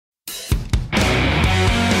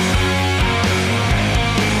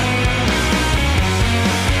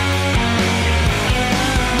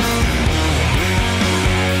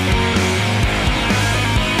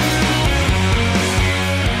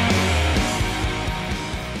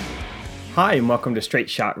Hi, and welcome to Straight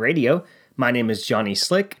Shot Radio. My name is Johnny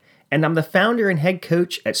Slick, and I'm the founder and head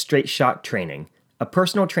coach at Straight Shot Training, a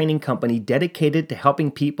personal training company dedicated to helping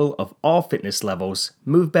people of all fitness levels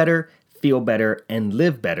move better, feel better, and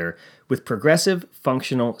live better with progressive,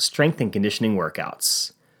 functional strength and conditioning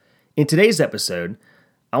workouts. In today's episode,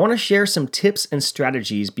 I want to share some tips and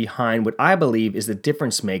strategies behind what I believe is the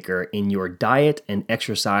difference maker in your diet and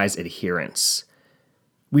exercise adherence.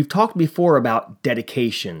 We've talked before about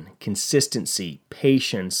dedication, consistency,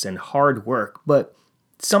 patience, and hard work, but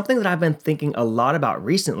something that I've been thinking a lot about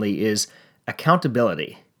recently is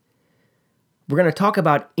accountability. We're going to talk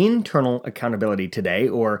about internal accountability today,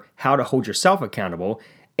 or how to hold yourself accountable,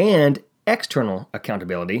 and external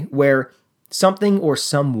accountability, where something or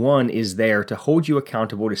someone is there to hold you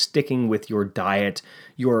accountable to sticking with your diet,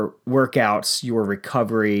 your workouts, your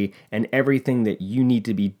recovery, and everything that you need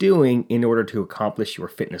to be doing in order to accomplish your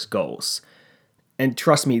fitness goals. And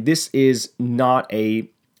trust me, this is not a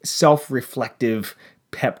self-reflective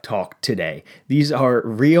pep talk today. These are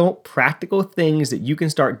real practical things that you can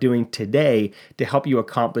start doing today to help you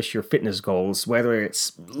accomplish your fitness goals, whether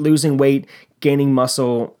it's losing weight, gaining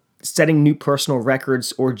muscle, setting new personal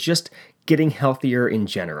records, or just getting healthier in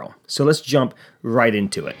general. So let's jump right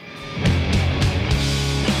into it.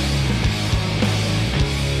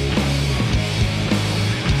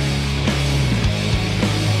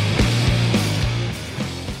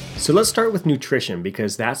 So let's start with nutrition,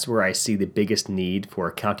 because that's where I see the biggest need for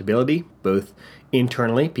accountability, both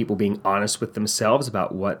internally, people being honest with themselves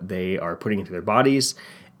about what they are putting into their bodies,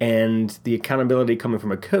 and the accountability coming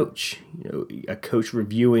from a coach, a coach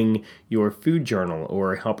reviewing your food journal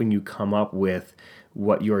or helping you come up with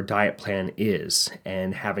what your diet plan is,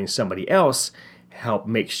 and having somebody else help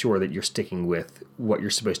make sure that you're sticking with what you're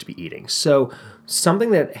supposed to be eating. So something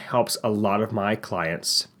that helps a lot of my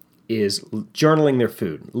clients is journaling their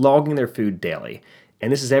food, logging their food daily.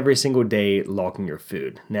 And this is every single day logging your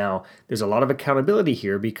food. Now, there's a lot of accountability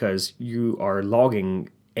here because you are logging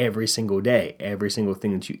every single day, every single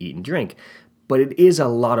thing that you eat and drink. But it is a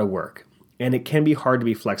lot of work, and it can be hard to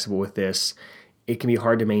be flexible with this. It can be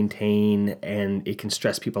hard to maintain, and it can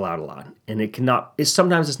stress people out a lot. And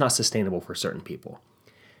sometimes it's not sustainable for certain people.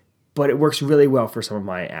 But it works really well for some of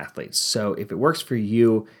my athletes. So if it works for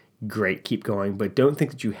you, great, keep going. But don't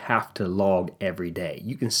think that you have to log every day.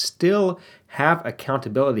 You can still have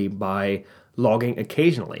accountability by logging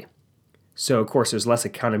occasionally. So, of course, there's less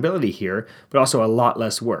accountability here, but also a lot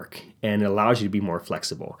less work, and it allows you to be more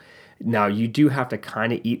flexible. Now, you do have to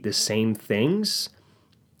kind of eat the same things,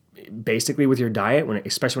 basically, with your diet,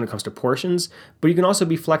 especially when it comes to portions, but you can also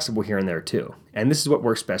be flexible here and there, too. And this is what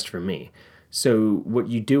works best for me. So what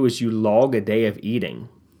you do is you log a day of eating,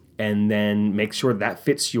 and then make sure that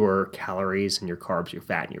fits your calories and your carbs, your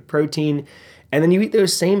fat, and your protein. And then you eat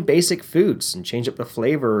those same basic foods and change up the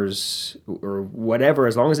flavors or whatever,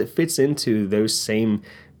 as long as it fits into those same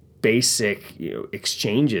basic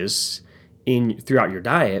exchanges throughout your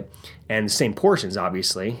diet, and the same portions,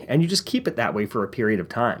 obviously. And you just keep it that way for a period of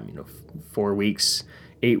time, 4 weeks,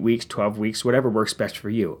 8 weeks, 12 weeks, whatever works best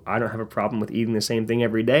for you. I don't have a problem with eating the same thing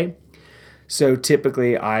every day. So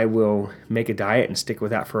typically I will make a diet and stick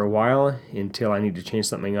with that for a while until I need to change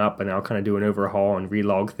something up, and I'll kind of do an overhaul and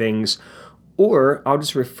relog things. Or I'll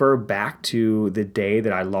just refer back to the day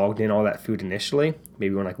that I logged in all that food initially.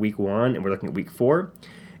 Maybe we're like week 1 and we're looking at week 4.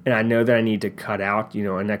 And I know that I need to cut out,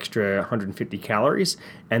 an extra 150 calories.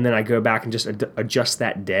 And then I go back and just adjust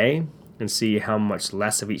that day and see how much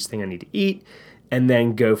less of each thing I need to eat. And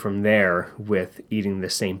then go from there with eating the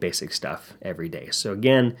same basic stuff every day. So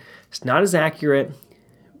again, it's not as accurate,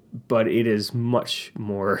 but it is much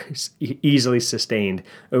more easily sustained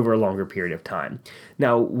over a longer period of time.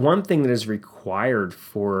 Now, one thing that is required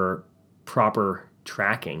for proper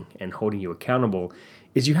tracking and holding you accountable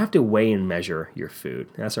is you have to weigh and measure your food.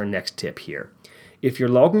 That's our next tip here. If you're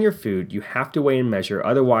logging your food, you have to weigh and measure.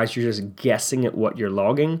 Otherwise, you're just guessing at what you're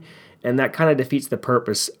logging, and that kind of defeats the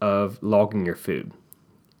purpose of logging your food,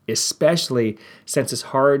 especially since it's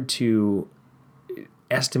hard to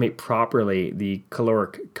estimate properly the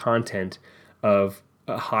caloric content of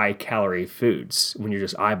high calorie foods when you're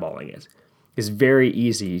just eyeballing it. It's very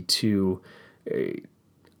easy to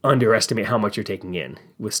underestimate how much you're taking in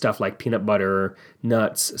with stuff like peanut butter,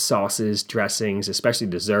 nuts, sauces, dressings, especially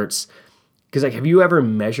desserts. Because have you ever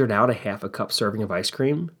measured out a half a cup serving of ice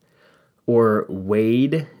cream, or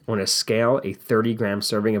weighed on a scale a 30-gram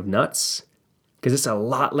serving of nuts? Because it's a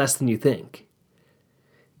lot less than you think.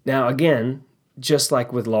 Now, again, just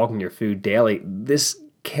like with logging your food daily, this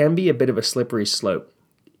can be a bit of a slippery slope,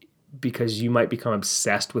 because you might become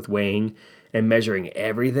obsessed with weighing and measuring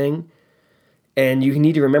everything. And you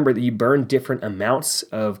need to remember that you burn different amounts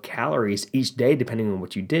of calories each day depending on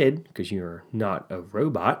what you did, because you're not a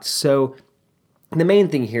robot. So the main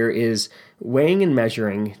thing here is weighing and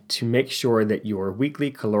measuring to make sure that your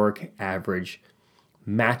weekly caloric average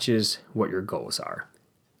matches what your goals are.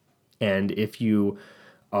 And if you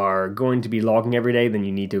are going to be logging every day, then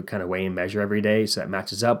you need to kind of weigh and measure every day so that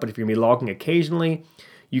matches up. But if you're going to be logging occasionally,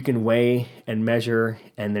 you can weigh and measure.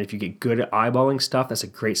 And then if you get good at eyeballing stuff, that's a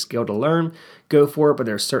great skill to learn. Go for it. But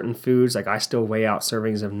there are certain foods, like I still weigh out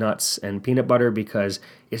servings of nuts and peanut butter because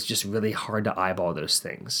it's just really hard to eyeball those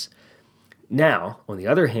things. Now, on the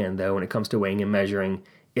other hand, though, when it comes to weighing and measuring,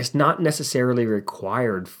 it's not necessarily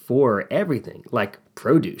required for everything, like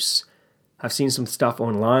produce. I've seen some stuff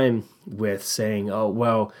online with saying, oh,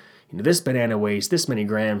 well, this banana weighs this many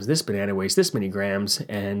grams, this banana weighs this many grams,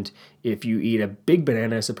 and if you eat a big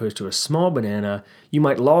banana as opposed to a small banana, you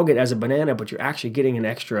might log it as a banana, but you're actually getting an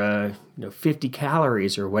extra 50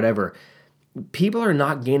 calories or whatever. People are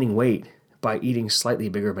not gaining weight by eating slightly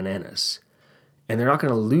bigger bananas. And they're not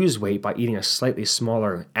going to lose weight by eating a slightly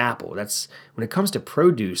smaller apple. That's when it comes to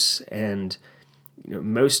produce and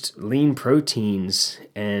most lean proteins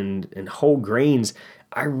and whole grains.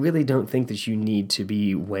 I really don't think that you need to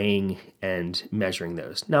be weighing and measuring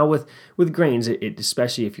those. Now, with grains, it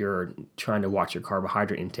especially if you're trying to watch your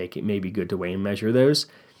carbohydrate intake, it may be good to weigh and measure those.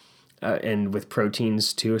 And with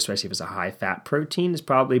proteins too, especially if it's a high fat protein, it's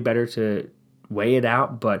probably better to weigh it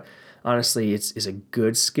out. But honestly, it's a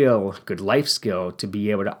good skill, good life skill to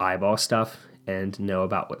be able to eyeball stuff and know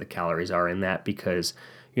about what the calories are in that, because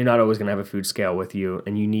you're not always going to have a food scale with you,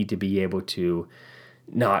 and you need to be able to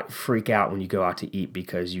not freak out when you go out to eat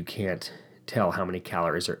because you can't tell how many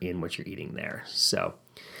calories are in what you're eating there. So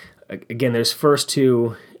again, those first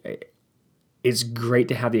two, it's great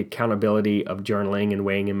to have the accountability of journaling and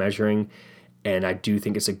weighing and measuring, and I do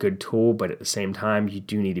think it's a good tool, but at the same time, you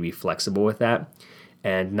do need to be flexible with that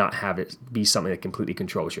and not have it be something that completely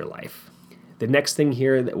controls your life. The next thing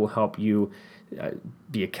here that will help you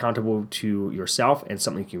be accountable to yourself, and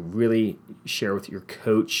something you really share with your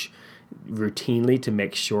coach routinely to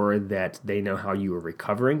make sure that they know how you are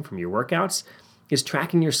recovering from your workouts, is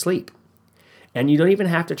tracking your sleep. And you don't even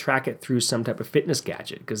have to track it through some type of fitness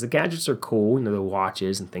gadget, because the gadgets are cool, the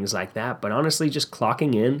watches and things like that. But honestly, just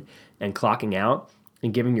clocking in and clocking out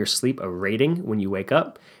and giving your sleep a rating when you wake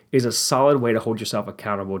up is a solid way to hold yourself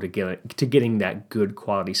accountable to getting that good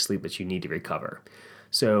quality sleep that you need to recover.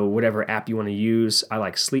 So whatever app you want to use, I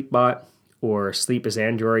like Sleepbot or Sleep is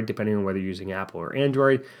Android, depending on whether you're using Apple or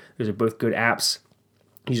Android. Those are both good apps.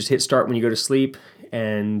 You just hit start when you go to sleep,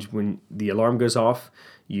 and when the alarm goes off,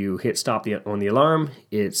 you hit stop on the alarm.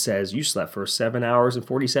 It says you slept for 7 hours and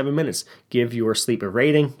 47 minutes. Give your sleep a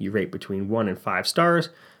rating. You rate between 1 and 5 stars.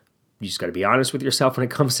 You just got to be honest with yourself when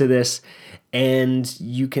it comes to this. And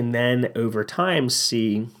you can then, over time,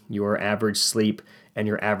 see your average sleep and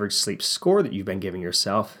your average sleep score that you've been giving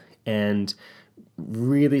yourself, and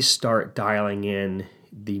really start dialing in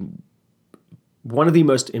one of the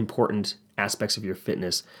most important aspects of your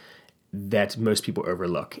fitness that most people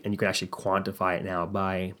overlook. And you can actually quantify it now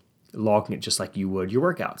by logging it just like you would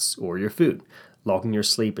your workouts or your food. Logging your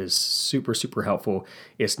sleep is super, super helpful.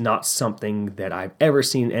 It's not something that I've ever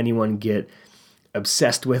seen anyone get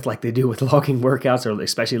obsessed with like they do with logging workouts, or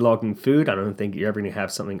especially logging food. I don't think you're ever going to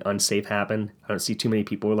have something unsafe happen. I don't see too many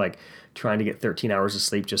people like trying to get 13 hours of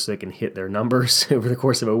sleep just so they can hit their numbers over the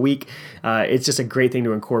course of a week. It's just a great thing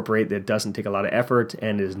to incorporate that doesn't take a lot of effort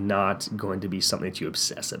and is not going to be something that you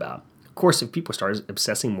obsess about. Of course, if people start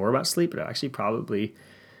obsessing more about sleep, it'll actually probably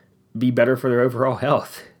be better for their overall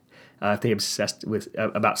health if they obsessed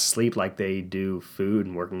about sleep like they do food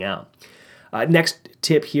and working out. Next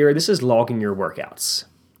tip here, this is logging your workouts.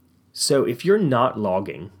 So if you're not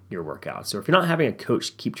logging your workouts, or if you're not having a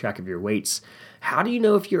coach keep track of your weights, how do you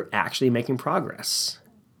know if you're actually making progress?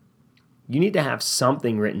 You need to have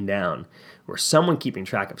something written down or someone keeping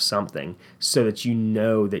track of something so that you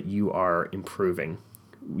know that you are improving.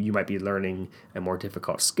 You might be learning a more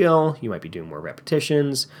difficult skill. You might be doing more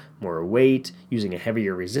repetitions, more weight, using a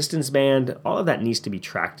heavier resistance band. All of that needs to be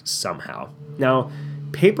tracked somehow. Now,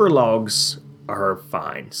 paper logs are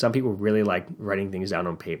fine. Some people really like writing things down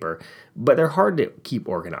on paper, but they're hard to keep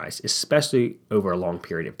organized, especially over a long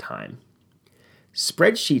period of time.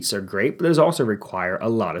 Spreadsheets are great, but those also require a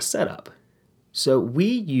lot of setup. So we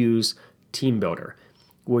use TeamBuildr,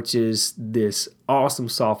 which is this awesome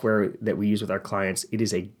software that we use with our clients. It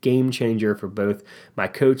is a game changer for both my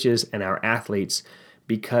coaches and our athletes,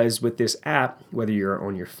 because with this app, whether you're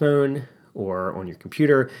on your phone or on your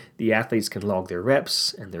computer, the athletes can log their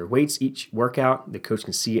reps and their weights each workout. The coach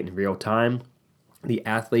can see it in real time. The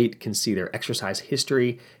athlete can see their exercise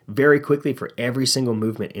history very quickly for every single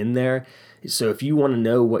movement in there. So if you want to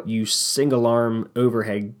know what you single arm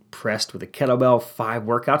overhead pressed with a kettlebell 5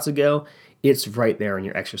 workouts ago, it's right there in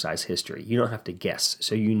your exercise history. You don't have to guess.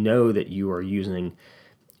 So you know that you are using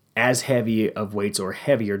as heavy of weights or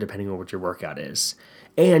heavier depending on what your workout is.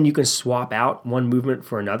 And you can swap out one movement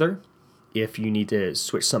for another if you need to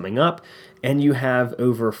switch something up. And you have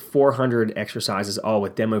over 400 exercises, all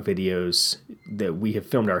with demo videos that we have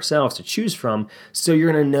filmed ourselves to choose from. So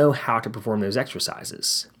you're going to know how to perform those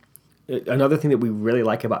exercises. Another thing that we really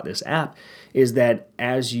like about this app is that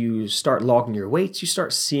as you start logging your weights, you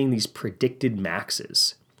start seeing these predicted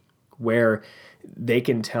maxes where they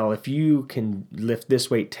can tell if you can lift this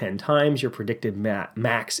weight 10 times, your predicted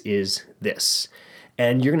max is this.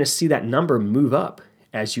 And you're going to see that number move up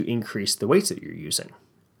as you increase the weights that you're using,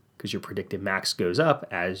 because your predicted max goes up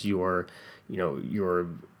as your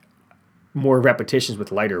more repetitions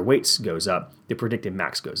with lighter weights goes up, the predicted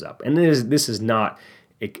max goes up. And this is not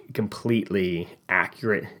a completely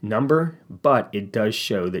accurate number, but it does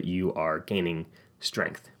show that you are gaining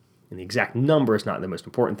strength. And the exact number is not the most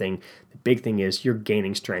important thing. The big thing is you're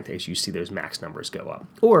gaining strength as you see those max numbers go up.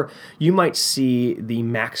 Or you might see the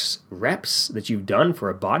max reps that you've done for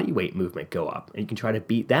a body weight movement go up. And you can try to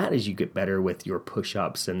beat that as you get better with your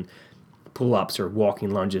push-ups and pull-ups or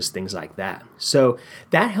walking lunges, things like that. So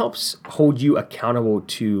that helps hold you accountable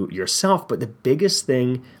to yourself. But the biggest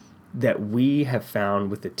thing that we have found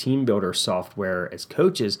with the Team Builder software as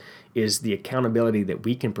coaches is the accountability that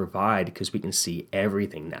we can provide, because we can see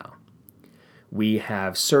everything now. We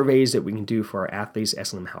have surveys that we can do for our athletes,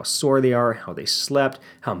 asking them how sore they are, how they slept,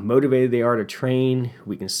 how motivated they are to train.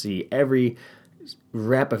 We can see every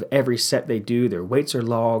rep of every set they do. Their weights are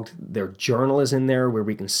logged. Their journal is in there where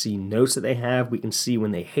we can see notes that they have. We can see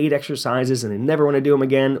when they hate exercises and they never want to do them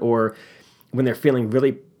again, or when they're feeling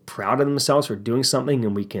really proud of themselves for doing something,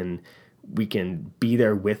 and we can be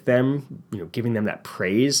there with them, giving them that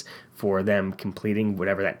praise for them completing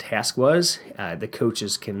whatever that task was. The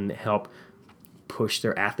coaches can help push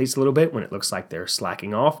their athletes a little bit when it looks like they're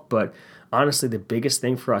slacking off. But honestly, the biggest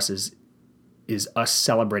thing for us is us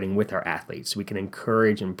celebrating with our athletes. We can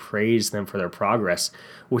encourage and praise them for their progress,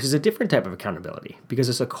 which is a different type of accountability, because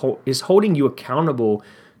it's holding you accountable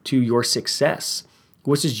to your success,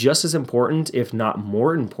 which is just as important, if not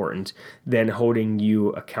more important, than holding you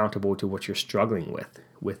accountable to what you're struggling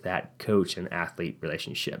with that coach and athlete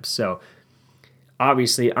relationship. So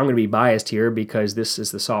obviously, I'm going to be biased here because this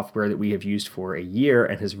is the software that we have used for a year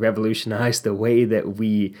and has revolutionized the way that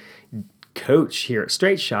we coach here at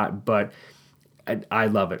Straight Shot, but I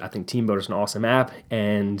love it. I think Team Builder is an awesome app,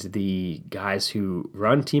 and the guys who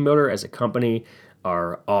run Team Builder as a company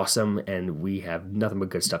are awesome, and we have nothing but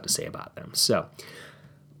good stuff to say about them. So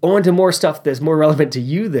on to more stuff that's more relevant to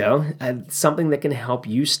you, though. Something that can help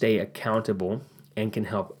you stay accountable and can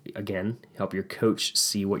help your coach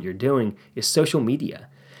see what you're doing is social media.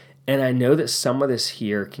 And I know that some of this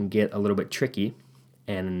here can get a little bit tricky,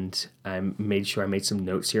 and I made sure I made some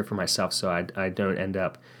notes here for myself so I don't end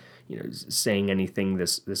up saying anything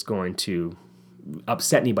that's going to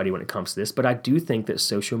upset anybody when it comes to this. But I do think that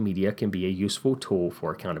social media can be a useful tool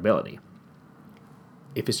for accountability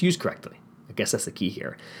if it's used correctly. I guess that's the key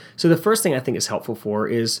here. So the first thing I think is helpful for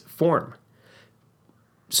is form.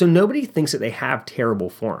 So nobody thinks that they have terrible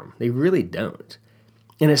form. They really don't.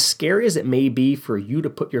 And as scary as it may be for you to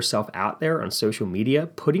put yourself out there on social media,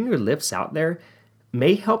 putting your lifts out there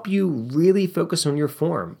may help you really focus on your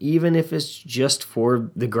form, even if it's just for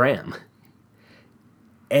the gram.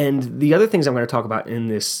 And the other things I'm going to talk about in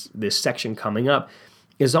this section coming up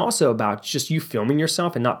is also about just you filming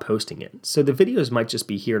yourself and not posting it. So the videos might just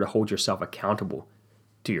be here to hold yourself accountable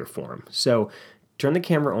to your form. So turn the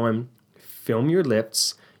camera on, film your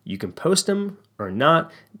lifts. You can post them or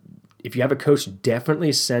not. If you have a coach,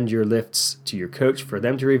 definitely send your lifts to your coach for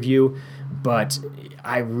them to review. But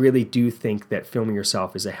I really do think that filming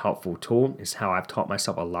yourself is a helpful tool. It's how I've taught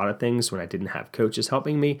myself a lot of things when I didn't have coaches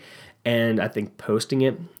helping me. And I think posting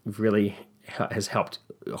it really has helped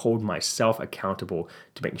hold myself accountable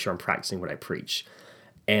to making sure I'm practicing what I preach.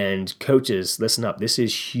 And coaches, listen up. This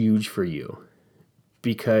is huge for you,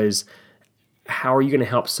 because how are you going to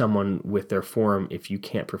help someone with their form if you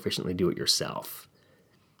can't proficiently do it yourself?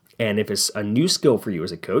 And if it's a new skill for you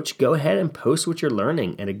as a coach, go ahead and post what you're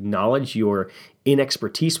learning and acknowledge your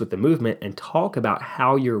inexpertise with the movement and talk about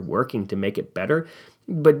how you're working to make it better.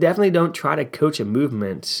 But definitely don't try to coach a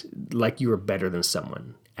movement like you are better than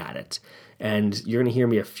someone at it. And you're going to hear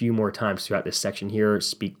me a few more times throughout this section here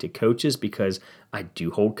speak to coaches, because I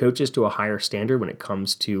do hold coaches to a higher standard when it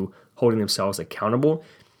comes to holding themselves accountable,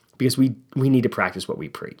 because we need to practice what we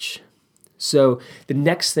preach. So the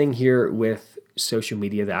next thing here with social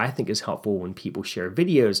media that I think is helpful when people share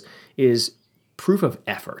videos is proof of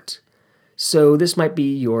effort. So this might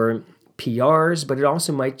be your PRs, but it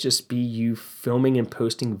also might just be you filming and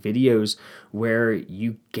posting videos where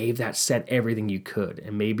you gave that set everything you could,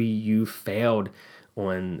 and maybe you failed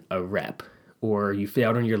on a rep, or you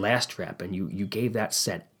failed on your last rep, and you gave that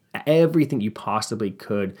set everything you possibly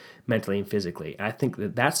could mentally and physically. And I think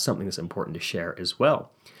that that's something that's important to share as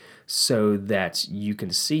well, so that you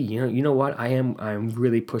can see, you know what, I'm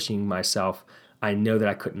really pushing myself. I know that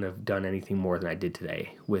I couldn't have done anything more than I did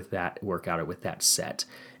today with that workout or with that set.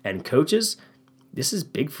 And coaches, this is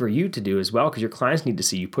big for you to do as well, because your clients need to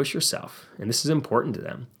see you push yourself. And this is important to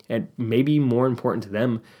them, and maybe more important to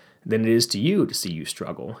them than it is to you to see you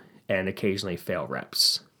struggle and occasionally fail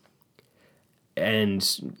reps.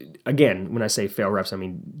 And again, when I say fail reps, I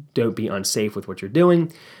mean, don't be unsafe with what you're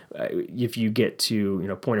doing. If you get to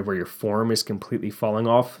a point of where your form is completely falling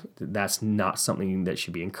off, that's not something that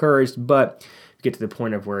should be encouraged. But get to the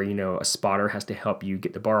point of where a spotter has to help you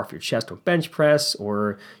get the bar off your chest with bench press,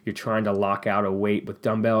 or you're trying to lock out a weight with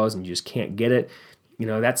dumbbells and you just can't get it.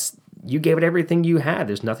 That's, you gave it everything you had.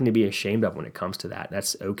 There's nothing to be ashamed of when it comes to that.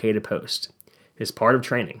 That's okay to post. It's part of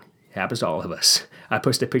training. It happens to all of us. I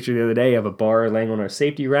posted a picture the other day of a bar laying on a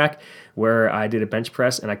safety rack where I did a bench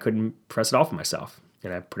press and I couldn't press it off of myself.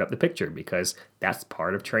 And I put up the picture because that's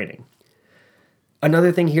part of training.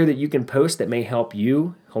 Another thing here that you can post that may help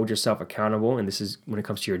you hold yourself accountable, and this is when it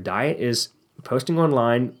comes to your diet, is posting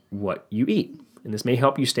online what you eat. And this may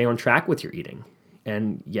help you stay on track with your eating.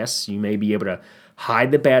 And yes, you may be able to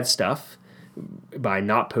hide the bad stuff by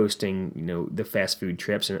not posting, the fast food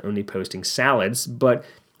trips and only posting salads, but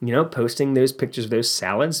posting those pictures of those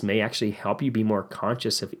salads may actually help you be more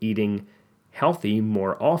conscious of eating healthy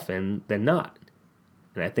more often than not.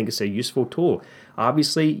 And I think it's a useful tool.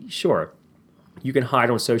 Obviously, sure, you can hide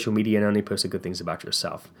on social media and only post the good things about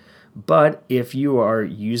yourself. But if you are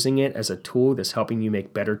using it as a tool that's helping you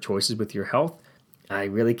make better choices with your health, I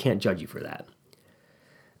really can't judge you for that.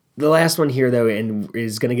 The last one here, though, and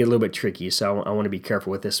is going to get a little bit tricky, so I want to be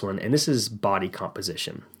careful with this one, and this is body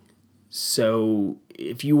composition. So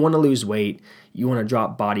if you want to lose weight, you want to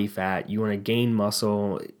drop body fat, you want to gain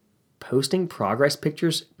muscle, posting progress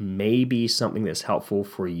pictures may be something that's helpful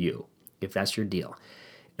for you, if that's your deal.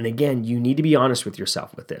 And again, you need to be honest with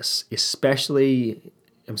yourself with this, especially,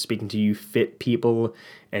 I'm speaking to you fit people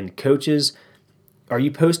and coaches. Are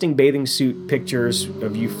you posting bathing suit pictures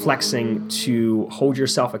of you flexing to hold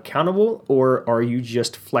yourself accountable, or are you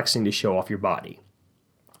just flexing to show off your body?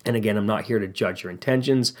 And again, I'm not here to judge your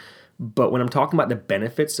intentions, but when I'm talking about the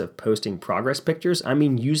benefits of posting progress pictures, I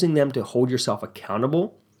mean using them to hold yourself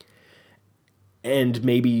accountable and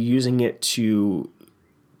maybe using it to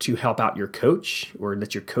help out your coach, or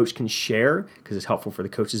that your coach can share because it's helpful for the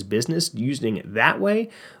coach's business, using it that way?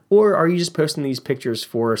 Or are you just posting these pictures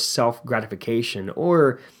for self-gratification,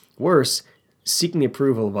 or worse, seeking the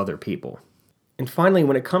approval of other people? And finally,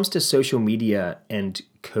 when it comes to social media and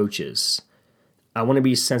coaches, I want to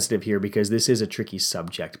be sensitive here because this is a tricky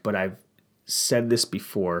subject, but I've said this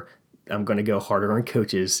before. I'm going to go harder on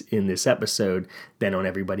coaches in this episode than on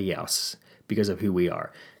everybody else because of who we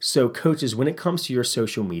are. So coaches, when it comes to your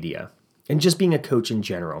social media and just being a coach in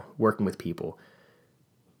general, working with people,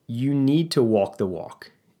 you need to walk the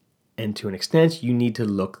walk. And to an extent, you need to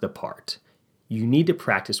look the part. You need to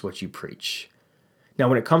practice what you preach. Now,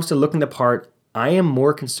 when it comes to looking the part, I am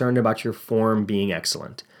more concerned about your form being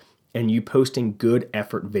excellent and you posting good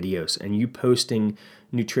effort videos and you posting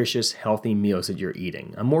nutritious, healthy meals that you're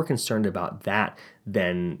eating. I'm more concerned about that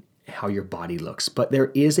than how your body looks. But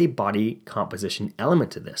there is a body composition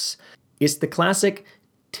element to this. It's the classic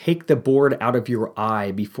take the board out of your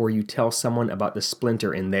eye before you tell someone about the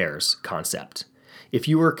splinter in theirs concept. If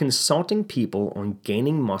you are consulting people on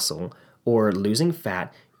gaining muscle or losing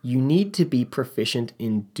fat, you need to be proficient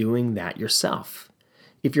in doing that yourself.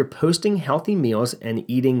 If you're posting healthy meals and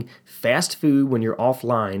eating fast food when you're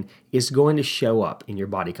offline, it's going to show up in your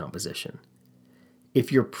body composition. If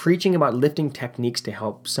you're preaching about lifting techniques to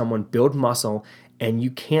help someone build muscle and you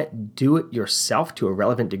can't do it yourself to a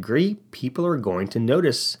relevant degree, people are going to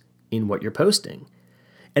notice in what you're posting.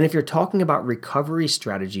 And if you're talking about recovery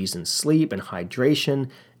strategies and sleep and hydration,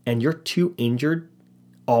 and you're too injured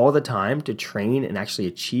all the time to train and actually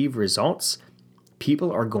achieve results, people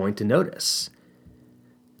are going to notice.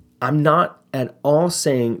 I'm not at all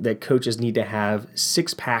saying that coaches need to have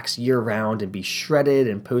six packs year round and be shredded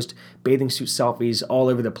and post bathing suit selfies all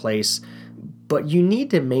over the place. But you need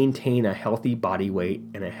to maintain a healthy body weight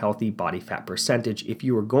and a healthy body fat percentage if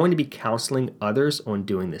you are going to be counseling others on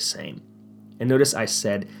doing the same. And notice I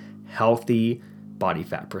said healthy body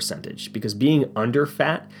fat percentage, because being under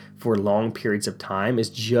fat for long periods of time is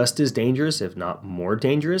just as dangerous, if not more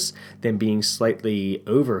dangerous, than being slightly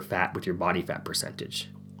over fat with your body fat percentage.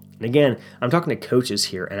 And again, I'm talking to coaches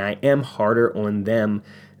here, and I am harder on them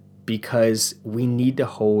because we need to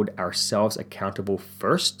hold ourselves accountable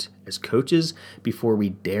first as coaches before we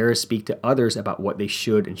dare speak to others about what they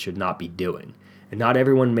should and should not be doing. And not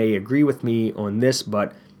everyone may agree with me on this,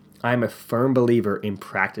 but I'm a firm believer in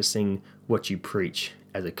practicing what you preach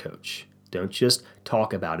as a coach. Don't just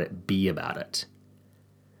talk about it, be about it.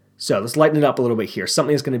 So let's lighten it up a little bit here.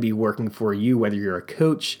 Something that's going to be working for you, whether you're a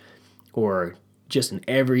coach or just an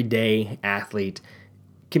everyday athlete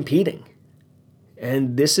competing.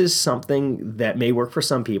 And this is something that may work for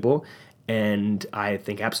some people, and I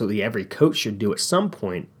think absolutely every coach should do at some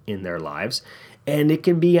point in their lives. And it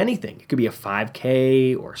can be anything. It could be a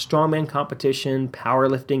 5K or a strongman competition,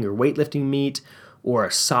 powerlifting or weightlifting meet, or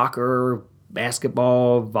a soccer,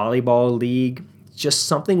 basketball, volleyball league. Just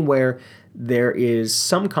something where there is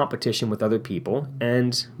some competition with other people,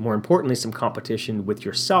 and more importantly, some competition with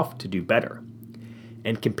yourself to do better.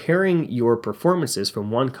 And comparing your performances from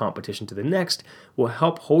one competition to the next will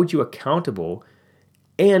help hold you accountable,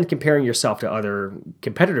 and comparing yourself to other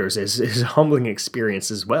competitors is a humbling experience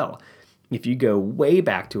as well. If you go way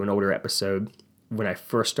back to an older episode, when I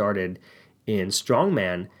first started in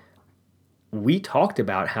Strongman, we talked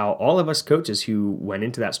about how all of us coaches who went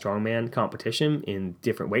into that Strongman competition in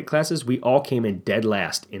different weight classes, we all came in dead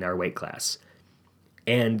last in our weight class.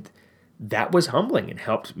 And that was humbling and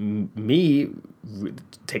helped me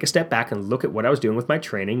take a step back and look at what I was doing with my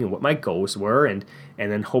training and what my goals were, and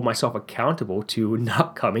then hold myself accountable to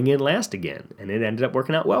not coming in last again. And it ended up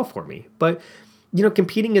working out well for me. But,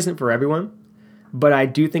 competing isn't for everyone, but I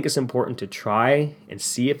do think it's important to try and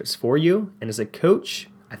see if it's for you. And as a coach,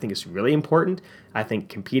 I think it's really important. I think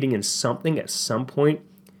competing in something at some point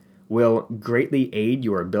will greatly aid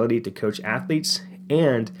your ability to coach athletes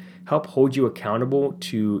and help hold you accountable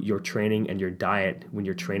to your training and your diet when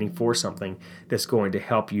you're training for something that's going to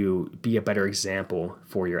help you be a better example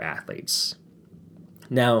for your athletes.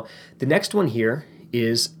 Now, the next one here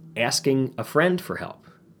is asking a friend for help.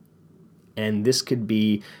 And this could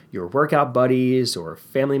be your workout buddies or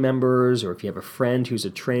family members, or if you have a friend who's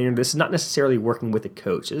a trainer. This is not necessarily working with a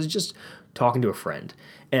coach. This is just talking to a friend.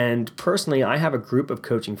 And personally, I have a group of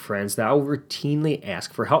coaching friends that I'll routinely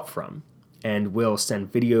ask for help from. And we'll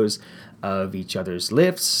send videos of each other's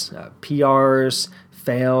lifts, PRs,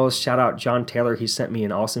 fails. Shout out John Taylor. He sent me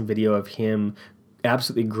an awesome video of him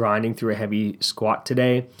absolutely grinding through a heavy squat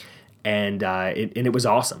today. And it was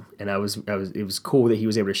awesome. And it was cool that he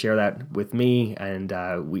was able to share that with me. And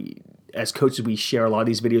we, as coaches, we share a lot of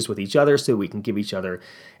these videos with each other so we can give each other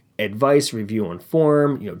advice, review on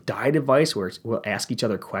form, diet advice, where we'll ask each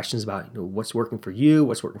other questions about what's working for you,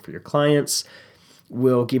 what's working for your clients.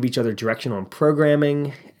 We'll give each other direction on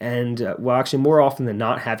programming, and we'll actually more often than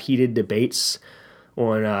not have heated debates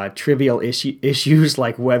on trivial issues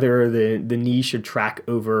like whether the knee should track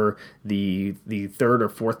over the third or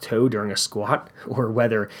fourth toe during a squat, or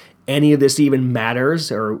whether any of this even matters,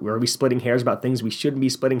 or are we splitting hairs about things we shouldn't be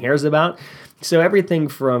splitting hairs about. So everything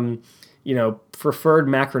from preferred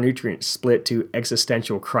macronutrient split to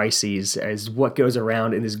existential crises is what goes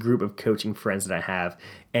around in this group of coaching friends that I have.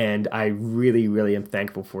 And I really, really am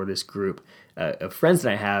thankful for this group of friends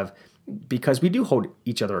that I have, because we do hold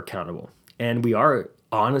each other accountable and we are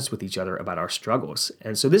honest with each other about our struggles.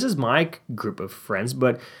 And so this is my group of friends,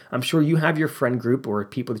 but I'm sure you have your friend group or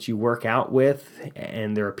people that you work out with,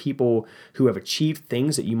 and there are people who have achieved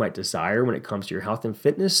things that you might desire when it comes to your health and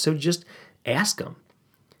fitness. So just ask them.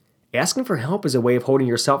 Asking for help is a way of holding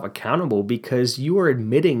yourself accountable, because you are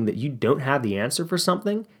admitting that you don't have the answer for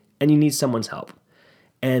something and you need someone's help.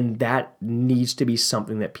 And that needs to be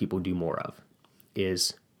something that people do more of,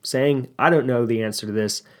 is saying, I don't know the answer to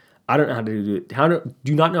this. I don't know how to do it.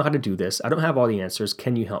 Do not know how to do this. I don't have all the answers.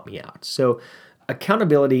 Can you help me out? So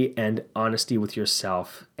accountability and honesty with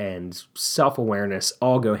yourself and self-awareness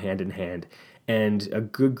all go hand in hand. And a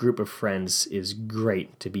good group of friends is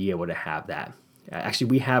great to be able to have that. Actually,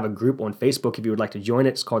 we have a group on Facebook if you would like to join it.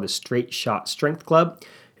 It's called the Straight Shot Strength Club.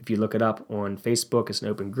 If you look it up on Facebook, it's an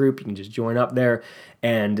open group. You can just join up there.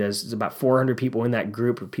 And there's about 400 people in that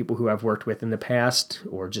group, of people who I've worked with in the past,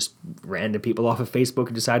 or just random people off of Facebook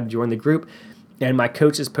who decided to join the group. And my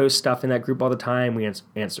coaches post stuff in that group all the time. We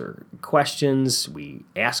answer questions. We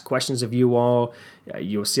ask questions of you all.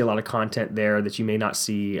 You'll see a lot of content there that you may not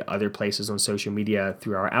see other places on social media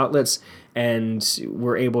through our outlets. And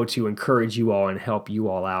we're able to encourage you all and help you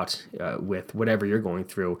all out with whatever you're going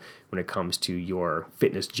through when it comes to your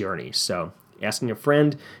fitness journey. So asking a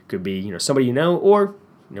friend could be, somebody you know, or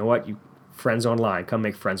friends online. Come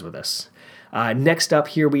make friends with us. Next up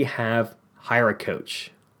here we have hire a coach.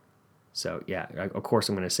 So yeah, of course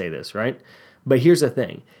I'm going to say this, right? But here's the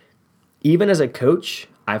thing. Even as a coach,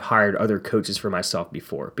 I've hired other coaches for myself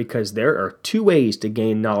before because there are two ways to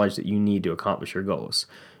gain knowledge that you need to accomplish your goals.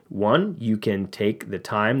 One, you can take the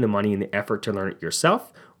time, the money, and the effort to learn it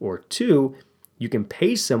yourself. Or two, you can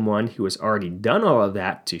pay someone who has already done all of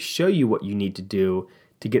that to show you what you need to do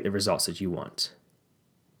to get the results that you want.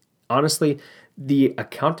 Honestly, the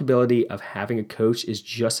accountability of having a coach is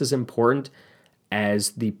just as important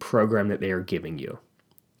as the program that they are giving you.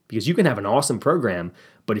 Because you can have an awesome program,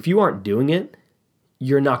 but if you aren't doing it,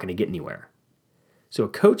 you're not going to get anywhere. So a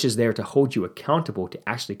coach is there to hold you accountable to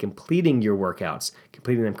actually completing your workouts,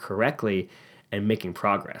 completing them correctly, and making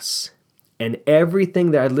progress. And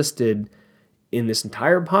everything that I listed in this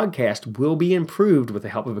entire podcast will be improved with the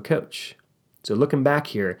help of a coach. So looking back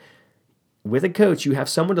here, with a coach, you have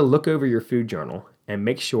someone to look over your food journal and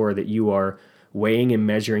make sure that you are weighing and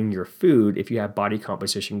measuring your food if you have body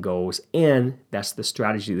composition goals, and that's the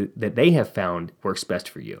strategy that they have found works best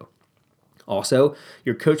for you. Also,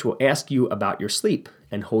 your coach will ask you about your sleep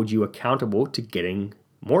and hold you accountable to getting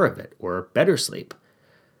more of it or better sleep.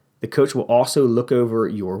 The coach will also look over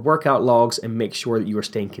your workout logs and make sure that you are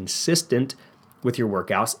staying consistent with your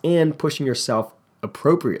workouts and pushing yourself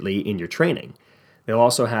appropriately in your training. They'll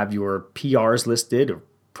also have your PRs listed or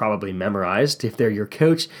probably memorized if they're your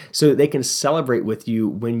coach so that they can celebrate with you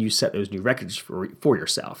when you set those new records for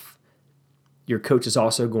yourself. Your coach is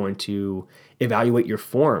also going to evaluate your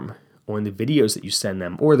form on the videos that you send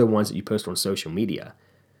them or the ones that you post on social media.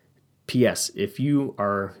 P.S. If you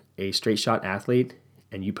are a straight shot athlete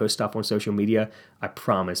and you post stuff on social media, I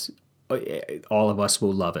promise all of us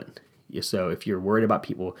will love it. So if you're worried about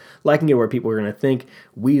people liking it or what people are going to think,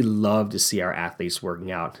 we love to see our athletes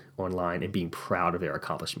working out online and being proud of their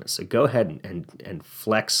accomplishments. So go ahead and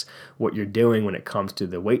flex what you're doing when it comes to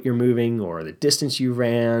the weight you're moving or the distance you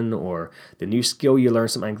ran or the new skill you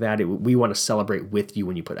learned, something like that. We want to celebrate with you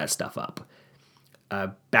when you put that stuff up.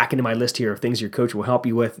 Back into my list here of things your coach will help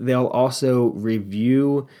you with, they'll also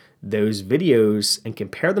review those videos and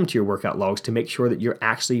compare them to your workout logs to make sure that you're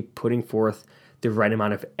actually putting forth the right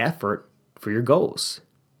amount of effort for your goals.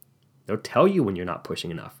 They'll tell you when you're not pushing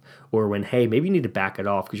enough or when, hey, maybe you need to back it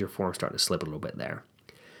off because your form's starting to slip a little bit there.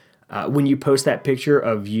 When you post that picture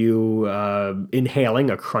of you inhaling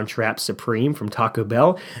a Crunchwrap Supreme from Taco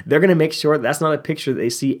Bell, they're going to make sure that's not a picture that they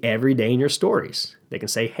see every day in your stories. They can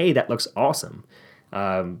say, hey, that looks awesome.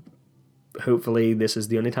 Hopefully this is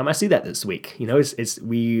the only time I see that this week.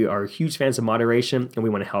 We are huge fans of moderation and we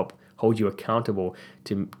want to help hold you accountable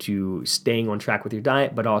to staying on track with your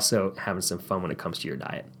diet, but also having some fun when it comes to your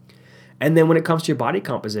diet. And then when it comes to your body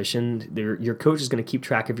composition, your coach is going to keep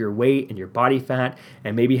track of your weight and your body fat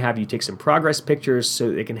and maybe have you take some progress pictures so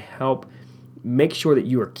that they can help make sure that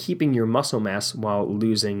you are keeping your muscle mass while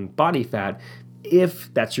losing body fat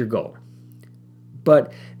if that's your goal.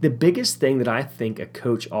 But the biggest thing that I think a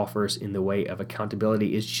coach offers in the way of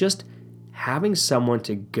accountability is just having someone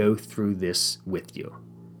to go through this with you.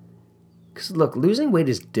 Because look, losing weight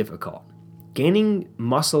is difficult. Gaining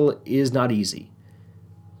muscle is not easy.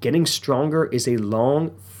 Getting stronger is a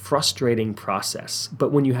long, frustrating process.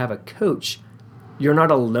 But when you have a coach, you're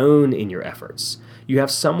not alone in your efforts. You have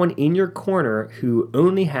someone in your corner who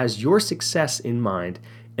only has your success in mind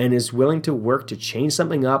and is willing to work to change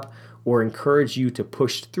something up or encourage you to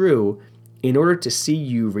push through in order to see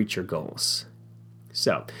you reach your goals.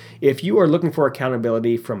 So, if you are looking for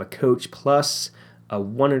accountability from a coach plus a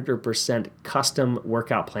 100% custom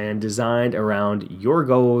workout plan designed around your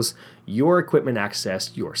goals, your equipment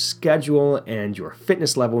access, your schedule, and your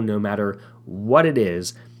fitness level, no matter what it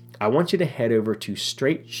is, I want you to head over to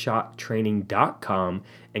straightshottraining.com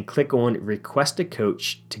and click on Request a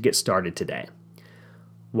Coach to get started today.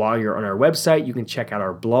 While you're on our website, you can check out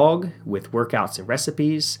our blog with workouts and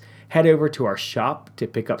recipes, head over to our shop to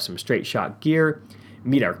pick up some Straight Shot gear,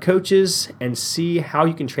 meet our coaches, and see how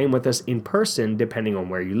you can train with us in person depending on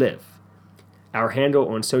where you live. Our handle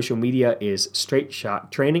on social media is Straight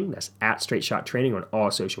Shot Training. That's at Straight Shot Training on all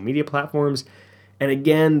social media platforms. And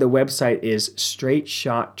again, the website is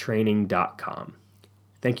straightshottraining.com.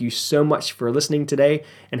 Thank you so much for listening today,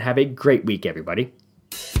 and have a great week, everybody.